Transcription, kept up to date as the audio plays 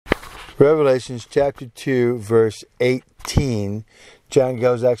Revelation chapter 2, verse 18. John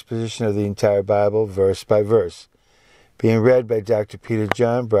Gill's exposition of the entire Bible, verse by verse. Being read by Dr. Peter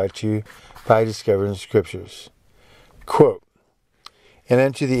John, brought to you by Discovering Scriptures. Quote, "And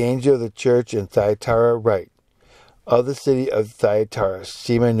unto the angel of the church in Thyatira write, of the city of Thyatira."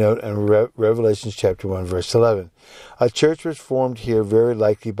 See my note on Revelation chapter 1, verse 11. A church was formed here very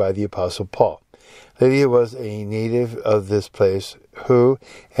likely by the Apostle Paul. Lydia was a native of this place who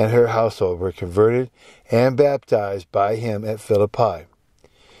and her household were converted and baptized by him at Philippi.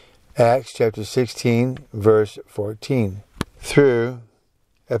 Acts chapter 16, verse 14. Through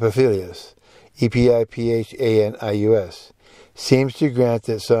Epiphanius, Epiphanius, seems to grant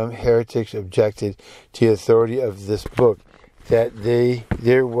that some heretics objected to the authority of this book, that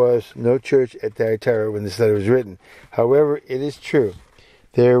there was no church at Thyatira when this letter was written. However, it is true,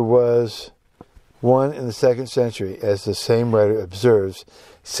 there was one in the 2nd century, as the same writer observes,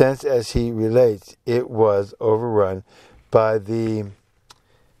 since, as he relates, it was overrun by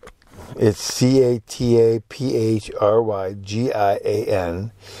it's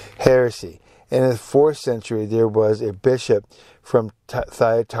Cataphrygin, heresy. And in the 4th century, there was a bishop from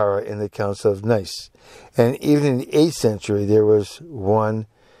Thyatira in the Council of Nice. And even in the 8th century, there was one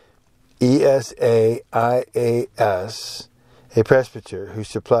Esaias, a presbyter, who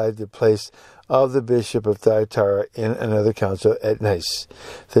supplied the place of the bishop of Thyatira in another council at Nice.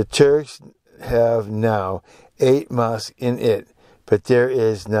 The Turks have now 8 mosques in it, but there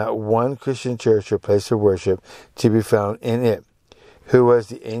is not one Christian church or place of worship to be found in it. Who was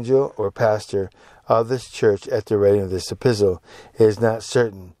the angel or pastor of this church at the writing of this epistle is not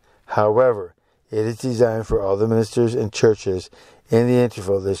certain. However, it is designed for all the ministers and churches in the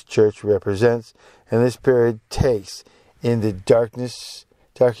interval this church represents, and this period takes in the darkest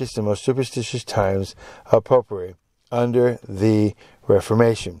and most superstitious times of popery under the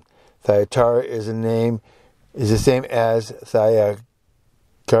Reformation. Thyatira is the same as Thyatira,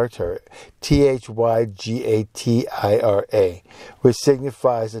 Thygatira, which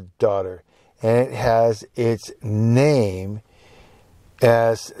signifies a daughter, and it has its name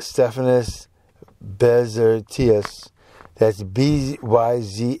as Stephanus Bezertius, that's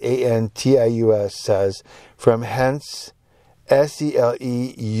Byzantius, says, from hence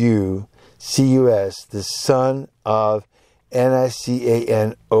Seleukos, the son of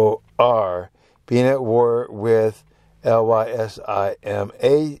Nicanor, being at war with Lysimachus,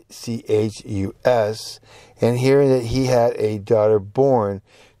 and hearing that he had a daughter born,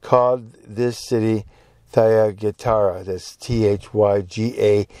 called this city Thyatira, that's Thygatira,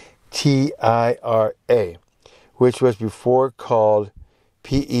 which was before called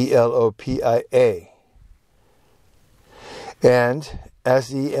Pelopia, and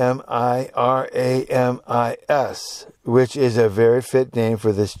Semiramis, which is a very fit name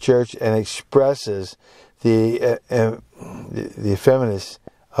for this church and expresses the effeminacy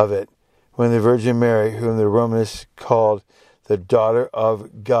of it, when the Virgin Mary, whom the Romanists called the daughter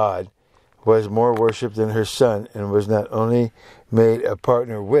of God, was more worshipped than her son, and was not only made a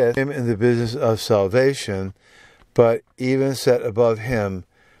partner with him in the business of salvation, but even set above him,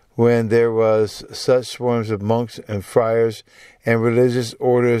 when there was such swarms of monks and friars and religious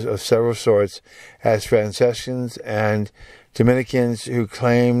orders of several sorts as Franciscans and Dominicans, who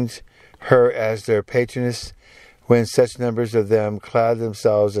claimed her as their patroness, when such numbers of them clad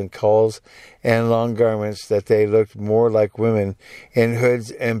themselves in cowls and long garments that they looked more like women in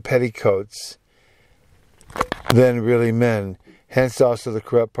hoods and petticoats than really men. Hence also the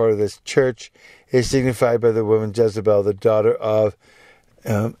corrupt part of this church is signified by the woman Jezebel, the daughter of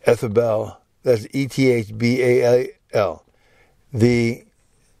Ethabel, that's Ethbal, the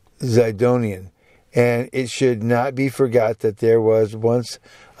Zidonian. And it should not be forgot that there was once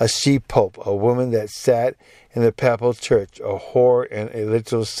a she-pope, a woman that sat in the papal church, a whore in a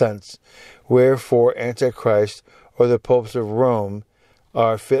literal sense, wherefore Antichrist, or the popes of Rome,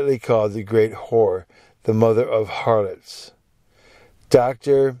 are fitly called the great whore, the mother of harlots.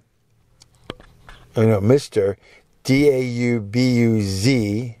 Mr.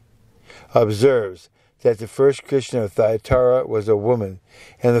 Daubuz observes that the first Christian of Thyatira was a woman,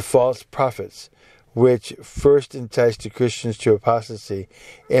 and the false prophets, which first enticed the Christians to apostasy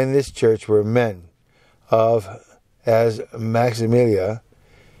in this church, were men as Maximilia,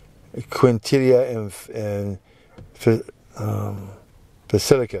 Quintilia, and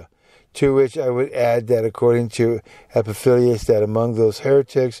Basilica. To which I would add that according to Epiphanius, that among those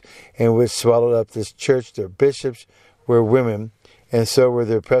heretics in which swallowed up this church, their bishops were women, and so were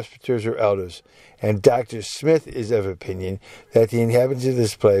their presbyters or elders. And Dr. Smith is of opinion that the inhabitants of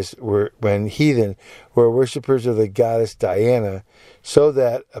this place were, when heathen, were worshippers of the goddess Diana, so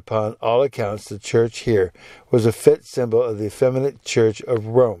that, upon all accounts, the church here was a fit symbol of the effeminate church of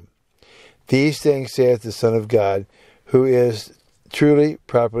Rome. These things saith the Son of God, who is truly,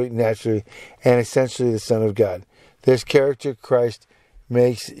 properly, naturally, and essentially the Son of God. This character Christ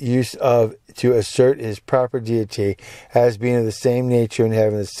makes use of to assert his proper deity as being of the same nature and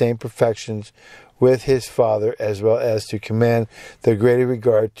having the same perfections with his Father, as well as to command the greater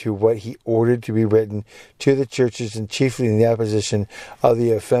regard to what he ordered to be written to the churches, and chiefly in the opposition of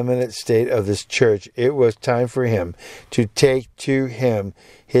the effeminate state of this church. It was time for him to take to him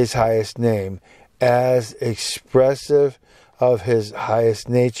his highest name, as expressive of his highest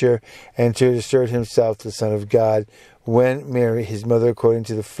nature, and to assert himself the Son of God, when Mary, his mother according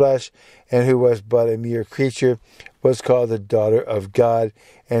to the flesh, and who was but a mere creature, was called the daughter of God,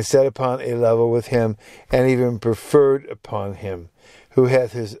 and set upon a level with him, and even preferred upon him, who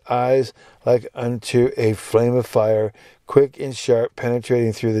hath his eyes like unto a flame of fire, quick and sharp,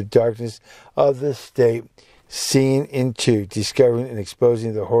 penetrating through the darkness of the state, seeing into, discovering and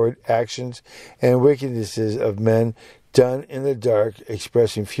exposing the horrid actions and wickednesses of men done in the dark,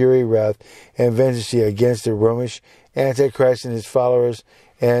 expressing fury, wrath, and vengeance against the Romish Antichrist and his followers,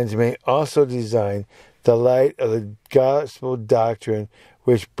 and may also design the light of the gospel doctrine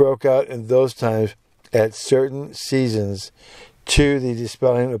which broke out in those times at certain seasons to the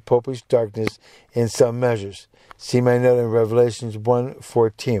dispelling of popish darkness in some measures. See my note in Revelations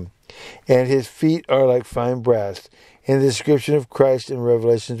 1:14. And his feet are like fine brass. In the description of Christ in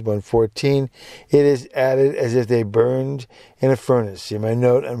Revelations 1:14, it is added as if they burned in a furnace. See my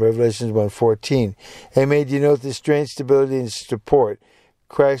note on Revelations 1:14. And may denote the strange stability and support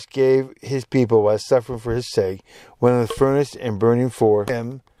Christ gave his people while suffering for his sake, when in the furnace and burning for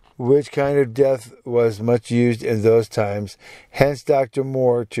him, which kind of death was much used in those times. Hence Dr.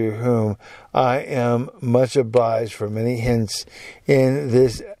 Moore, to whom I am much obliged for many hints in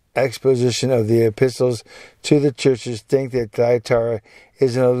this exposition of the epistles to the churches, think that Thyatira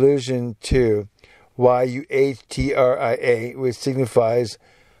is an allusion to Yuhtria, which signifies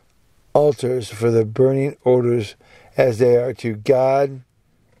altars for the burning odors, as they are to God,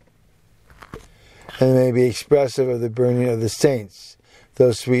 and may be expressive of the burning of the saints,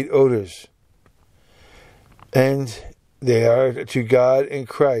 those sweet odors. And they are to God in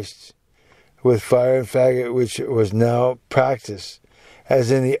Christ with fire and faggot, which was now practiced,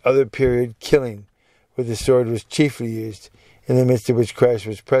 as in the other period, killing with the sword was chiefly used, in the midst of which Christ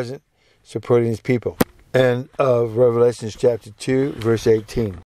was present, supporting his people. End of Revelations chapter 2, verse 18.